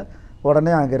ஹாலிடேஸில்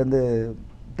உடனே அங்கேருந்து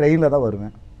ட்ரெயினில் தான்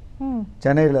வருவேன்.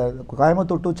 சென்னையில்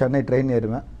கோயம்புத்தூர் டு சென்னை ட்ரெயின்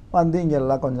ஏறுவேன். வந்து இங்கே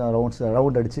எல்லாம் கொஞ்சம்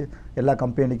ரவுண்ட் அடித்து எல்லா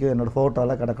கம்பெனிக்கும் என்னோடய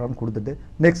ஃபோட்டோலாம் கிடக்கணும்னு கொடுத்துட்டு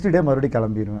நெக்ஸ்ட் டே மறுபடியும்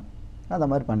கிளம்பிடுவேன். அந்த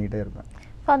மாதிரி பண்ணிகிட்டே இருப்பேன்.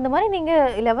 அந்த மாதிரி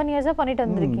நீங்கள் 11 இயர்ஸாக பண்ணிட்டு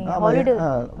வந்திருக்கீங்க. ஹாலிடே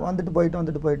வந்துட்டு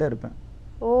போயிட்டே இருப்பேன்.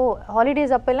 ஓ,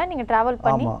 ஹாலிடேஸ் அப்போல்லாம் நீங்கள் ட்ராவல்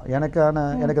பண்ணி? ஆமாம், எனக்கு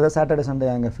ஏதாவது சாட்டர்டே சண்டே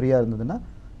அங்கே ஃப்ரீயாக இருந்ததுன்னா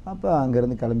அப்போ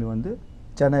அங்கேருந்து கிளம்பி வந்து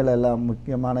சென்னையில் எல்லாம்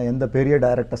முக்கியமான எந்த பெரிய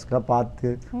டைரக்டர்ஸ்க்கெல்லாம் பார்த்து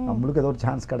நம்மளுக்கு ஏதோ ஒரு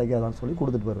சான்ஸ் கிடைக்காதான்னு சொல்லி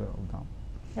கொடுத்துட்டு வருவேன். அதுதான்.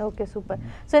 Okay, super.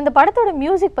 ஸோ இந்த படத்தோட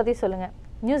மியூசிக் பற்றி சொல்லுங்கள்.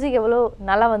 மியூசிக் எவ்வளோ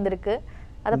நல்லா வந்திருக்கு,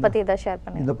 அதை பற்றி ஏதாவது ஷேர்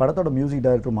பண்ணுங்கள். இந்த படத்தோட மியூசிக்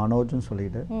டைரக்டர் மனோஜ்னு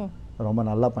சொல்லிட்டு ரொம்ப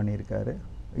நல்லா பண்ணியிருக்காரு.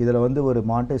 இதில் வந்து ஒரு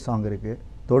மாண்டேஜ் சாங் இருக்குது,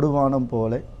 தொடுவானம்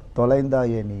போல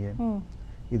தொலைந்தாயே நீயே.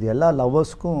 இது எல்லா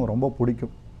லவ்வர்ஸ்க்கும் ரொம்ப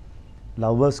பிடிக்கும்.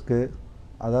 லவ்வர்ஸ்க்கு,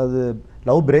 அதாவது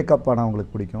லவ் பிரேக்கப்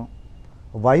ஆனவங்களுக்கு பிடிக்கும்.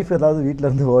 ஒய்ஃப் ஏதாவது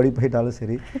வீட்டிலேருந்து ஓடி போயிட்டாலும்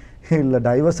சரி, இல்லை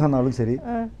டைவர்ஸ் ஆனாலும் சரி,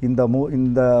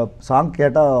 இந்த சாங்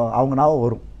கேட்டால் அவங்க ஞாபகம்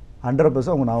வரும்.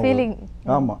 100% அவங்க ஞாபகம் வரும்.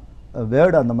 ஆமாம்,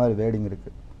 வேர்டு அந்த மாதிரி வேர்டிங்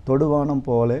இருக்குது. தொடுவானம்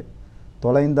போல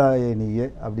தொலைந்தாயே நீயே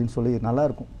அப்படின்னு சொல்லி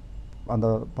நல்லாயிருக்கும். அந்த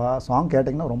சாங்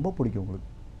கேட்டிங்கன்னா ரொம்ப பிடிக்கும் உங்களுக்கு.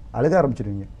 அழுக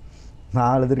ஆரம்பிச்சிடுவீங்க.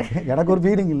 நான் அழுதுருக்கேன். எனக்கு ஒரு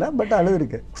ஃபீலிங் இல்லை, பட்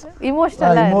அழுதுருக்கேன்.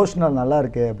 இமோஷனல் நல்லா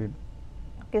இருக்கே அப்படின்னு.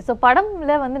 ஓகே, ஸோ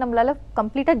படம்ல வந்து நம்மளால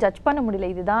கம்ப்ளீட்டாக ஜட்ஜ் பண்ண முடியல.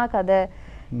 இதுதான் கதை,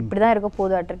 இப்படி தான் இருக்க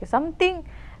போதாட்டு இருக்கு. சம்திங்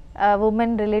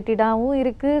உமன் ரிலேட்டடாகவும்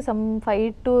இருக்குது, சம்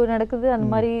ஃபைட்டு நடக்குது, அந்த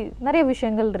மாதிரி நிறைய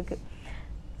விஷயங்கள் இருக்குது.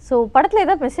 ஸோ படத்தில்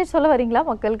ஏதாவது மெசேஜ் சொல்ல வரீங்களா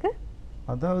மக்களுக்கு?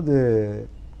 அதாவது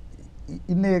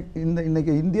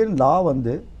இன்னைக்கு இந்தியன்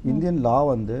லா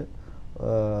வந்து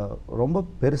ரொம்ப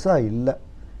பெருசாக இல்லை.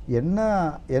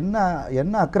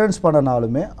 என்ன அக்கரன்ஸ்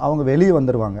பண்ணனாலுமே அவங்க வெளியே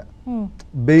வந்துடுவாங்க.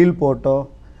 பெயில் போட்டோ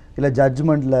இல்லை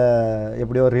ஜட்ஜ்மெண்ட்டில்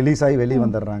எப்படியோ ரிலீஸ் ஆகி வெளியே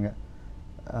வந்துடுறாங்க.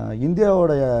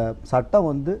 இந்தியாவோடைய சட்டம்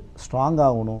வந்து ஸ்ட்ராங்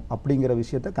ஆகணும் அப்படிங்கிற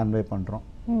விஷயத்தை கன்வே பண்ணுறோம்.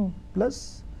 ப்ளஸ்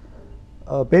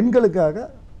பெண்களுக்காக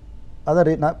அதை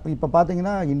இப்போ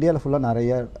பார்த்தீங்கன்னா இந்தியாவில் ஃபுல்லாக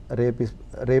நிறைய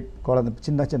ரேப்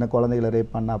சின்ன குழந்தைகளை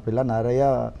ரேப் பண்ண அப்படிலாம் நிறையா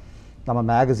நம்ம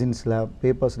மேகசின்ஸில்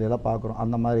பேப்பர்ஸில் எல்லாம் பார்க்குறோம்.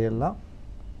 அந்த மாதிரி எல்லாம்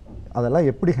அதெல்லாம்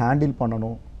எப்படி ஹேண்டில்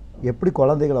பண்ணணும், எப்படி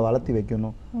குழந்தைகளை வளர்த்தி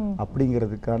வைக்கணும்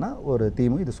அப்படிங்கிறதுக்கான ஒரு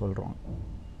தீமும் இது சொல்கிறோம்.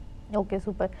 Okay,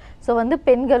 super. ஸோ வந்து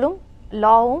பெண்களும்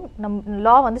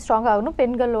லா வந்து ஸ்ட்ராங் ஆகணும்,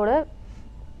 பெண்களோட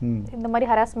இந்த மாதிரி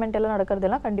ஹராஸ்மெண்ட் எல்லாம்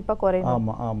நடக்கிறதெல்லாம் கண்டிப்பாக குறையும்.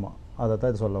 ஆமாம், அதை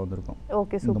தான் இது சொல்ல வந்திருக்கோம்.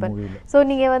 Okay, super. ஸோ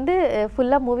நீங்கள் வந்து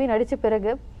ஃபுல்லாக மூவி நடித்த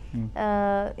பிறகு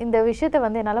இந்த விஷயத்தை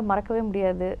வந்து என்னால் மறக்கவே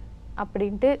முடியாது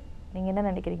அப்படின்ட்டு நீங்கள் என்ன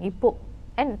நினைக்கிறீங்க இப்போது?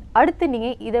 அண்ட் அடுத்து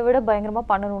நீங்கள் இதை விட பயங்கரமாக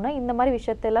பண்ணணும்னா இந்த மாதிரி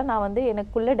விஷயத்தெல்லாம் நான் வந்து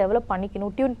எனக்குள்ளே டெவலப்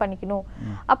பண்ணிக்கணும், டியூன் பண்ணிக்கணும்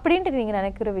அப்படின்ட்டு நீங்கள்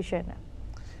நினைக்கிற விஷயம் என்ன?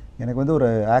 எனக்கு வந்து ஒரு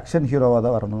ஆக்ஷன் ஹீரோவாக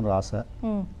தான் வரணும்னு ஆசை.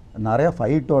 நிறைய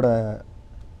ஃபைட்டோட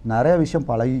நிறைய விஷயம்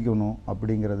பழகிக்கணும்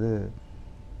அப்படிங்கிறது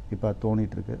இப்போ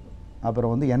தோணிகிட்ருக்கு.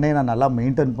 அப்புறம் வந்து என்னை நான் நல்லா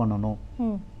மெயின்டைன் பண்ணணும்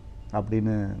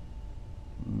அப்படின்னு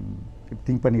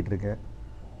திங்க் பண்ணிகிட்ருக்கேன்.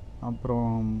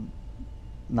 அப்புறம்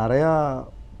நிறையா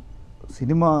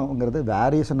சினிமாங்கிறது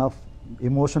வேரியேஷன் ஆஃப்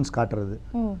எமோஷன்ஸ் காட்டுறது.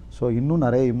 ஸோ இன்னும்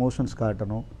நிறைய எமோஷன்ஸ்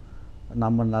காட்டணும்.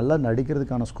 நம்ம நல்லா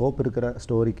நடிக்கிறதுக்கான ஸ்கோப் இருக்கிற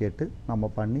ஸ்டோரி கேட்டு நம்ம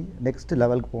பண்ணி நெக்ஸ்ட்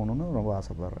லெவலுக்கு போகணுன்னு ரொம்ப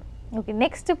ஆசைப்பட்றேன். ஓகே,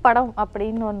 நெக்ஸ்ட் படம்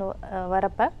அப்படின்னு ஒன்று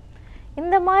வரப்போ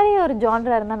இந்த மாதிரி ஒரு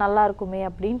ஜான்ரா இருந்தால் நல்லா இருக்குமே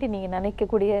அப்படின்ட்டு நீங்கள்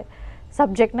நினைக்கக்கூடிய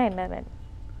சப்ஜெக்ட்னா என்ன?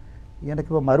 எனக்கு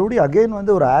இப்போ மறுபடியும் அகெயின்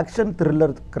வந்து ஒரு ஆக்ஷன்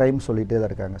த்ரில்லர் க்ரைம் சொல்லிகிட்டே தான்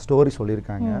இருக்காங்க. ஸ்டோரி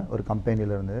சொல்லியிருக்காங்க ஒரு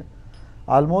கம்பெனிலேருந்து.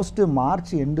 ஆல்மோஸ்ட்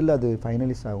மார்ச் எண்டில் அது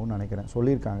ஃபைனலிஸ்ட் ஆகும்னு நினைக்கிறேன்.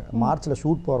 சொல்லியிருக்காங்க மார்ச்சில்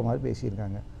ஷூட் போகிற மாதிரி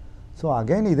பேசியிருக்காங்க. ஸோ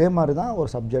அகைன் இதே மாதிரி தான் ஒரு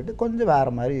சப்ஜெக்ட் கொஞ்சம்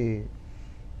வேறு மாதிரி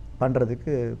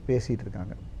பண்ணுறதுக்கு பேசிகிட்டு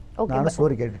இருக்காங்க. நானும்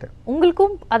ஸ்டோரி கேட்டுட்டேன்.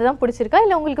 உங்களுக்கும் அதுதான் பிடிச்சிருக்கா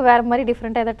இல்லை உங்களுக்கு வேறு மாதிரி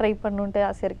டிஃப்ரெண்ட்டாக எதாவது ட்ரை பண்ணணுன்ட்டு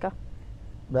ஆசை இருக்கா?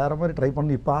 வேறு மாதிரி ட்ரை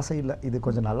பண்ணணும் இப்போ ஆசை இல்லை. இது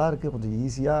கொஞ்சம் நல்லா இருக்குது, கொஞ்சம்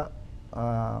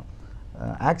ஈஸியாக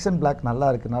ஆக்ஷன் பிளாக் நல்லா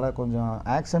இருக்குனால கொஞ்சம்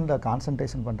ஆக்ஷனில்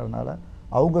கான்சன்ட்ரேஷன் பண்ணுறதுனால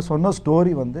அவங்க சொன்ன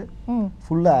ஸ்டோரி வந்து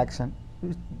ஃபுல்லாக ஆக்ஷன்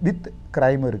வித்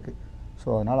க்ரைம் இருக்குது. ஸோ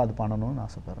அதனால் அது பண்ணணும்னு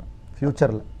ஆசைப்பட்றேன்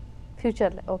ஃப்யூச்சரில்.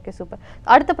 Okay, super.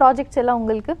 அடுத்த ப்ராஜெக்ட்ஸ் எல்லாம்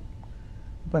உங்களுக்கு?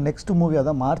 இப்போ நெக்ஸ்ட் மூவி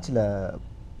அதான் மார்ச்சில்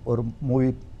ஒரு மூவி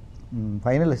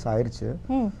ஃபைனலைஸ் ஆயிடுச்சு.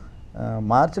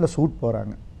 மார்ச்சில் ஷூட்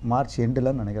போகிறாங்க, மார்ச்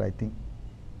எண்டில் நினைக்கிறேன் ஐ திங்க்.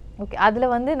 ஓகே,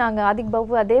 அதில் வந்து நாங்கள் ஆதிக்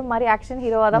பாபு அதே மாதிரி ஆக்ஷன்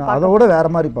ஹீரோவாக தான் அதோட வேறு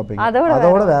மாதிரி பார்ப்பீங்க.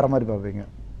 அதோட வேறு மாதிரி பார்ப்பீங்க.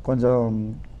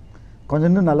 கொஞ்சம்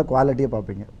இன்னும் நல்ல குவாலிட்டியாக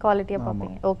பார்ப்பீங்க.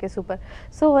 Okay, super.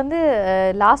 ஸோ வந்து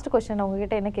லாஸ்ட் கொஸ்டின்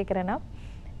உங்ககிட்ட என்ன கேட்குறேன்னா,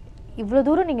 இவ்வளோ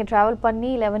தூரம் நீங்கள் ட்ராவல் பண்ணி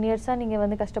 11 இயர்ஸாக நீங்கள்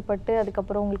வந்து கஷ்டப்பட்டு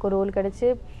அதுக்கப்புறம் உங்களுக்கு ஒரு ரோல் கிடச்சி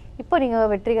இப்போ நீங்கள்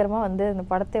வெற்றிகரமாக வந்து இந்த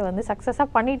படத்தை வந்து சக்ஸஸாக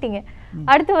பண்ணிட்டீங்க.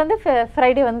 அடுத்து வந்து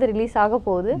ஃப்ரைடே வந்து ரிலீஸ் ஆக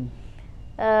போகுது.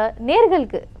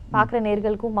 நேர்களுக்கு பார்க்குற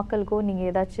நேர்களுக்கும் மக்களுக்கும் நீங்கள்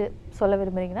ஏதாச்சும் சொல்ல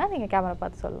விரும்புகிறீங்கன்னா நீங்கள் கேமரா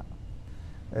பார்த்து சொல்லலாம்.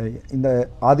 இந்த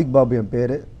ஆதிக் பாபு என்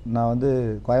பேர். நான் வந்து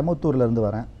கோயம்புத்தூர்லேருந்து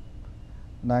வரேன்.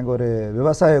 நாங்கள் ஒரு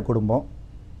விவசாய குடும்பம்.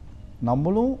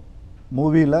 நம்மளும்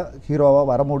மூவியில் ஹீரோவாக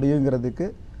வர முடியுங்கிறதுக்கு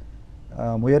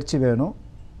முயற்சி வேணும்.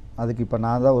 அதுக்கு இப்போ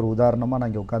நான் தான் ஒரு உதாரணமாக நான்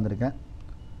இங்கே உட்காந்துருக்கேன்.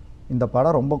 இந்த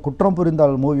படம் ரொம்ப குற்றம்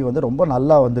புரிந்தால் மூவி வந்து ரொம்ப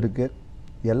நல்லா வந்திருக்கு.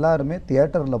 எல்லாருமே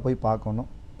தியேட்டரில் போய் பார்க்கணும்.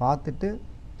 பார்த்துட்டு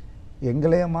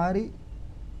எங்களைய மாதிரி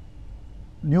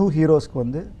நியூ ஹீரோஸ்க்கு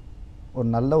வந்து ஒரு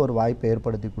நல்ல ஒரு வாய்ப்பை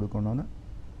ஏற்படுத்தி கொடுக்கணும்னு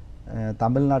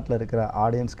தமிழ்நாட்டில் இருக்கிற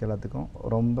ஆடியன்ஸ்க்கு எல்லாத்துக்கும்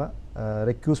ரொம்ப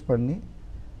ரெக்யூஸ் பண்ணி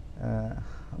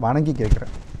வணங்கி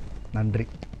கேட்குறேன். நன்றி.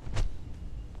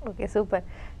 Okay, super.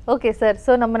 Okay sir,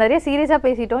 so நம்ம நிறைய சீரியஸாக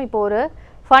பேசிட்டோம். இப்போ ஒரு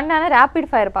ஃபன்னான ரேப்பிட்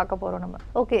ஃபயர் பார்க்க போகிறோம் நம்ம.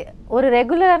 ஓகே, ஒரு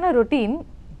ரெகுலரான ரொட்டீன்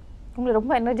உங்களை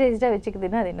ரொம்ப எனர்ஜைஸ்டாக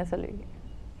வச்சுக்குதுன்னா அது என்ன சொல்லுவீங்க?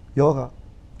 யோகா.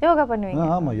 யோகா பண்ணுவீங்க?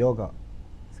 ஆமாம், யோகா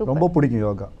ரொம்ப பிடிக்கும்.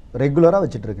 யோகா ரெகுலராக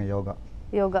வச்சுட்ருக்கேன். யோகா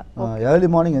ஏர்லி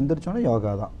மார்னிங் எந்திரிச்சோன்னே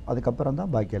யோகா தான். அதுக்கப்புறம்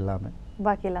தான் பாக்கி எல்லாமே.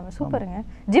 சூப்பருங்க.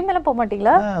 ஜிம் எல்லாம் போக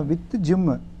மாட்டீங்களா? வித் ஜிம்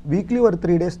வீக்லி ஒரு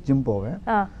 3 days ஜிம் போவேன்.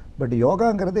 பட்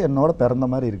யோகாங்கிறது என்னோட பிறந்த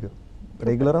மாதிரி இருக்கு.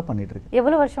 ரெகுலராக பண்ணிட்டு இருக்கேன்.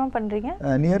 எவ்வளோ வருஷமா பண்ணுறீங்க?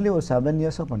 நியர்லி ஒரு 7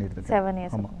 years பண்ணிட்டு இருக்கேன். 7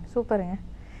 years. சூப்பருங்க.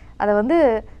 அதை வந்து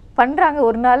பண்ணுறாங்க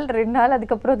ஒரு நாள் 2 நாள்,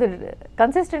 அதுக்கப்புறம் அது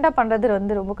கன்சிஸ்டண்ட்டாக பண்ணுறது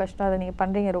வந்து ரொம்ப கஷ்டம். அதை நீங்கள்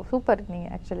பண்ணுறீங்க, சூப்பர்.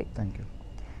 நீங்கள் ஆக்சுவலி தேங்க்யூ.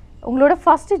 உங்களோட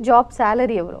ஃபர்ஸ்ட் ஜாப்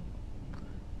சேலரி எவ்வளோ?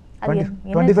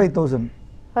 25,000.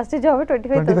 First job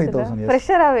 25,000.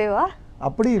 ஃப்ரெஷராகவேவா?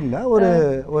 அப்படி இல்லை,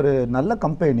 ஒரு நல்ல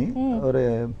கம்பெனி, ஒரு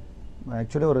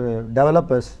ஆக்சுவலி ஒரு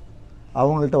டெவலப்பர்ஸ்,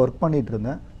 அவங்கள்ட்ட ஒர்க் பண்ணிகிட்டு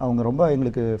இருந்தேன். அவங்க ரொம்ப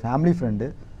எங்களுக்கு family friend.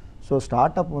 So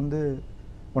start up வந்து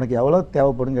உனக்கு எவ்வளோ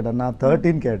தேவைப்படும் கேட்டேன். நான்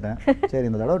 13 கேட்டேன். சரி,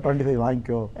 இந்த தடவை 25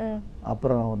 வாங்கிக்கோ,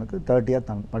 அப்புறம் உனக்கு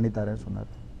 30 பண்ணித்தரேன்னு சொன்னார்.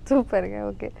 சூப்பருங்க.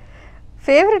 ஓகே,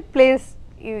 ஃபேவரட் பிளேஸ்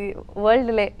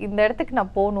வேர்ல்டில் இந்த இடத்துக்கு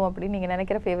நான் போகணும் அப்படின்னு நீங்கள்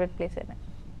நினைக்கிற ஃபேவரட் பிளேஸ் என்ன?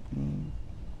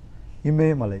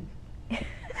 இமயமலை.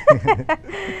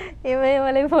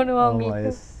 இமயமலை போகணுமா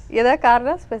உங்களுக்கு? ஏதாவது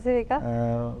காரணம் ஸ்பெசிஃபிக்காக?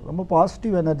 ரொம்ப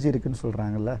பாசிட்டிவ் எனர்ஜி இருக்குன்னு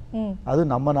சொல்கிறாங்கல்ல, அது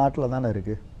நம்ம நாட்டில் தானே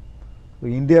இருக்குது.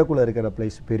 இந்தியாவுக்குள்ளே இருக்கிற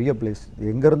பிளேஸ், பெரிய பிளேஸ்,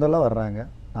 எங்கே இருந்தெல்லாம் வர்றாங்க.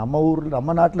 நம்ம ஊரில்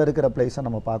நம்ம நாட்டில் இருக்கிற பிளேஸை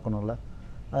நம்ம பார்க்கணும்ல,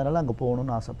 அதனால் அங்கே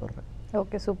போகணுன்னு ஆசைப்பட்றேன்.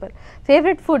 Okay, super.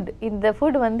 ஃபேவரட் ஃபுட், இந்த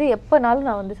ஃபுட் வந்து எப்போனாலும்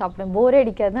நான் வந்து சாப்பிடுவேன், போரே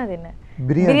அடிக்காதுன்னா அது என்ன?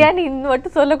 பிரியாணி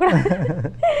மட்டும் சொல்லக்கூடாது,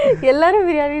 எல்லாரும்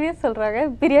பிரியாணினே சொல்கிறாங்க.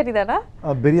 பிரியாணி தானா?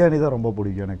 பிரியாணி தான் ரொம்ப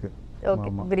பிடிக்கும் எனக்கு. ஓகே,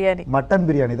 பிரியாணி. மட்டன்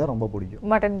பிரியாணி தான் ரொம்ப பிடிக்கும்.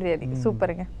 மட்டன் பிரியாணி,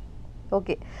 சூப்பருங்க.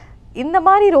 ஓகே, இந்த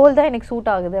மாதிரி ரோல் தான் எனக்கு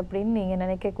சூட் ஆகுது அப்படின்னு நீங்கள்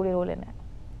நினைக்கக்கூடிய ரோல் என்ன?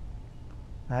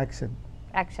 ஆக்ஷன்.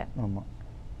 ஆக்ஷன். ஆமாம்,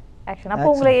 ஆக்ஷன். அப்போ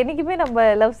உங்களை என்றைக்குமே நம்ம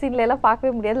லவ் சீன்ல எல்லாம்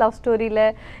பார்க்கவே முடியாது, லவ் ஸ்டோரியில்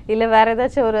இல்லை வேற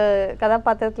ஏதாச்சும் ஒரு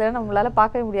கதாபாத்திரத்தில் நம்மளால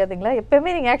பார்க்கவே முடியாதுங்களா?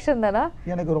 எப்பவுமே நீங்கள் ஆக்ஷன் தானா?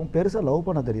 எனக்கு ரொம்ப பெருசாக லவ்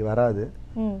பண்ண தெரியும் வராது.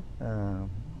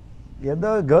 எந்த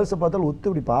கேர்ள்ஸை பார்த்தாலும் ஒத்து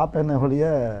இப்படி பார்ப்பேன்னு ஒழிய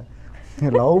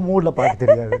லவ் மூடில் பார்க்க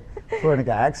தெரியாது. ஸோ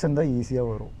எனக்கு ஆக்ஷன் தான் ஈஸியாக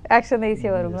வரும். ஆக்ஷன் தான்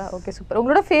ஈஸியாக வருங்களா? Okay, super.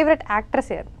 உங்களோட ஃபேவரட்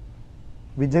ஆக்ட்ரஸ் யார்?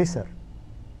 விஜய் சார்.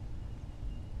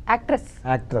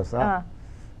 ஆக்ட்ரஸா?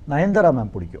 நயன்தாரா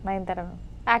மேம் பிடிக்கும். Nayanthara ma'am.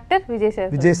 Actor Vijay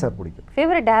sir. Vijay sir பிடிக்கும்.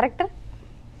 Favourite director?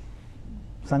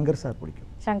 சங்கர் சார் பிடிக்கும்.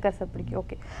 சங்கர் சார் பிடிக்கும்.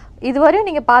 ஓகே, இதுவரையும்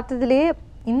நீங்கள் பார்த்ததுலேயே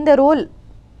இந்த ரோல்,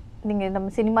 நீங்கள்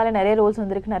நம்ம சினிமாவில் நிறைய ரோல்ஸ்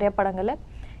வந்திருக்கு, நிறைய படங்களில்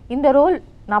இந்த ரோல்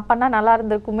நான் பண்ணால் நல்லா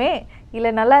இருந்திருக்குமே, இல்லை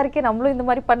நல்லா இருக்கே நம்மளும் இந்த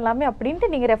மாதிரி பண்ணலாமே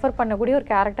அப்படின்ட்டு நீங்கள் ரெஃபர் பண்ணக்கூடிய ஒரு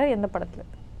கேரக்டர் எந்த படத்தில்?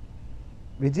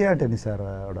 விஜய் ஆண்டனி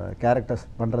சாரோட கேரக்டர்ஸ்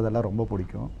பண்ணுறதெல்லாம் ரொம்ப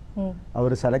பிடிக்கும்.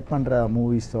 அவர் செலக்ட் பண்ணுற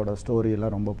மூவிஸோட ஸ்டோரி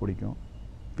எல்லாம் ரொம்ப பிடிக்கும்.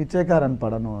 பிச்சைக்காரன்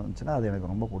படம்னு வந்துச்சுன்னா அது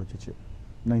எனக்கு ரொம்ப பிடிச்சிச்சு.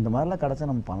 இன்னும் இந்த மாதிரிலாம் கிடச்சா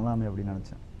நம்ம பண்ணலாமே அப்படின்னு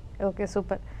நினச்சேன். Okay,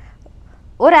 super.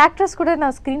 ஒரு ஆக்ட்ரஸ் கூட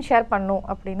நான் ஸ்க்ரீன் ஷேர் பண்ணும்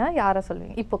அப்படின்னா யாரை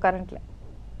சொல்லுவீங்க இப்போ கரண்ட்டில்?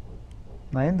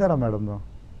 நயன்தாரா மேடம் தான்.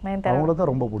 நயன்தாரா அவங்கள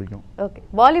தான் ரொம்ப பிடிக்கும். ஓகே,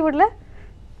 பாலிவுட்டில்?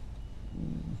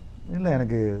 இல்லை,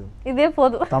 எனக்கு இதே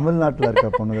போதும், தமிழ்நாட்டில் இருக்கிற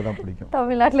பொண்ணுங்க தான் பிடிக்கும்.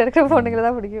 தமிழ்நாட்டில் இருக்கிற பொண்ணுங்களை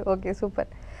தான் பிடிக்கும். Okay,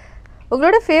 super.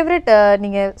 உங்களோட ஃபேவரட்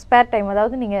நீங்கள் ஸ்பேர் டைம்,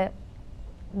 அதாவது நீங்கள்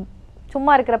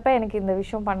சும்மா இருக்கிறப்ப எனக்கு இந்த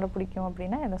விஷயம் பண்ண பிடிக்கும்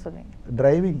அப்படின்னா என்ன சொல்லுவீங்க?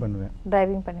 டிரைவிங் பண்ணுவேன்.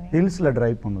 டிரைவிங் பண்ணுவேன். ஹில்ஸில்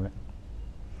டிரைவ் பண்ணுவேன்.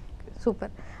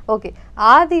 சூப்பர். ஓகே,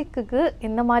 ஆதிக்கு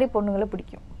இந்த மாதிரி பொண்ணுங்களை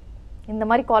பிடிக்கும், இந்த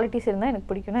மாதிரி குவாலிட்டிஸ் இருந்தால் எனக்கு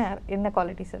பிடிக்கும்னா என்ன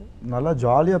குவாலிட்டிஸ்? அது நல்லா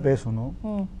ஜாலியாக பேசணும்,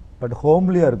 பட்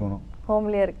ஹோம்லியாக இருக்கணும்.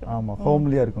 ஹோம்லியாக இருக்கணும். ஆமாம்,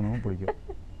 ஹோம்லியாக இருக்கணும் பிடிக்கும்.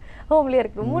 ஹோம்லியாக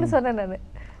இருக்கணும் 3 சொன்னேன் நான்.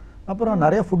 அப்புறம்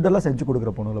நிறைய ஃபுட்டெல்லாம் செஞ்சு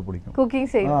கொடுக்குற பொண்ணுங்களை பிடிக்கும்.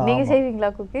 குக்கிங் செய்யும். நீங்கள் செய்வீங்களா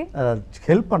குக்கிங்?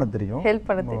 ஹெல்ப் பண்ண தெரியும். ஹெல்ப்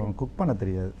பண்ண தெரியும், குக் பண்ண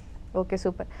தெரியாது. Okay,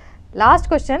 super. Last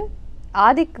question,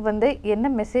 Adhik வந்து என்ன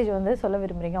மெசேஜ் வந்து சொல்ல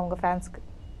விரும்புகிறீங்க உங்கள் ஃபேன்ஸ்க்கு?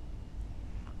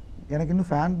 எனக்கு இன்னும்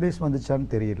ஃபேன் பேஸ் வந்துச்சான்னு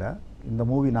தெரியல. இந்த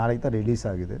மூவி நாளைக்கு தான் ரிலீஸ்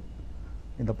ஆகுது.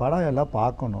 இந்த படம் எல்லாம்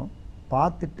பார்க்கணும்.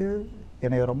 பார்த்துட்டு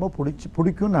என்னை ரொம்ப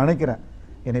பிடிக்கும்னு நினைக்கிறேன்.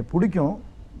 என்னை பிடிக்கும்.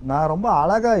 நான் ரொம்ப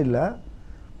அழகாக இல்லை,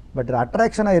 பட்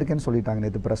அட்ராக்ஷனாக இருக்கேன்னு சொல்லிட்டாங்க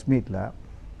நேற்று ப்ரெஸ் மீட்டில்.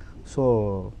 ஸோ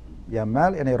என்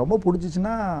மேலே என்னை ரொம்ப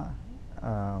பிடிச்சிச்சின்னா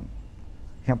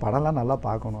என் படம்லாம் நல்லா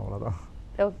பார்க்கணும், அவ்வளோதான்.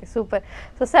 Okay, super.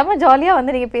 ஸோ செம்ம ஜாலியாக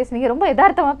வந்து நீங்கள் பேசுனீங்க, ரொம்ப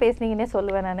யதார்த்தமாக பேசுனீங்கன்னே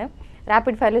சொல்லுவேன் நான்.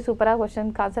 ரேபிட் ஃபயர்லேயே சூப்பராக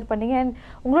கொஸ்டினுக்கு ஆன்சர் பண்ணீங்க. அண்ட்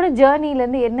உங்களோட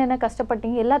ஜேர்னிலேருந்து என்னென்ன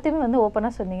கஷ்டப்பட்டீங்க எல்லாத்தையுமே வந்து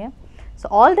ஓப்பனாக சொன்னீங்க. So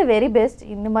all the very best.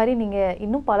 இந்த மாதிரி நீங்கள்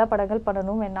இன்னும் பல படங்கள்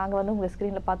பண்ணணும், நாங்கள் வந்து உங்களை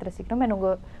ஸ்க்ரீனில் பார்த்து ரசிக்கணும். அண்ட்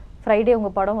உங்கள் ஃப்ரைடே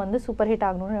உங்கள் படம் வந்து சூப்பர் ஹிட்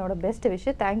ஆகணும்னு என்னோட பெஸ்ட்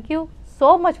விஷயம். Thank you so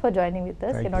much for joining with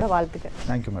us. என்னோட வாழ்த்துக்கள்.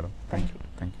 Thank you madam. Thank you.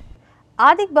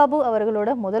 Adhik Babu அவர்களோட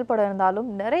முதல் படம் இருந்தாலும்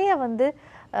நிறைய வந்து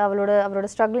அவரோட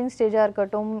ஸ்ட்ரகிளிங் ஸ்டேஜாக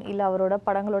இருக்கட்டும், இல்லை அவரோட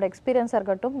படங்களோட எக்ஸ்பீரியன்ஸாக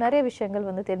இருக்கட்டும், நிறைய விஷயங்கள்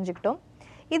வந்து தெரிஞ்சுக்கிட்டோம்.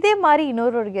 இதே மாதிரி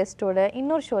இன்னொரு கெஸ்ட்டோட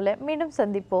இன்னொரு ஷோவில் மீண்டும்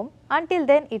சந்திப்போம். Until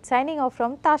then, it's signing off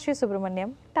from Tashi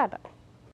Subramaniam. Tata.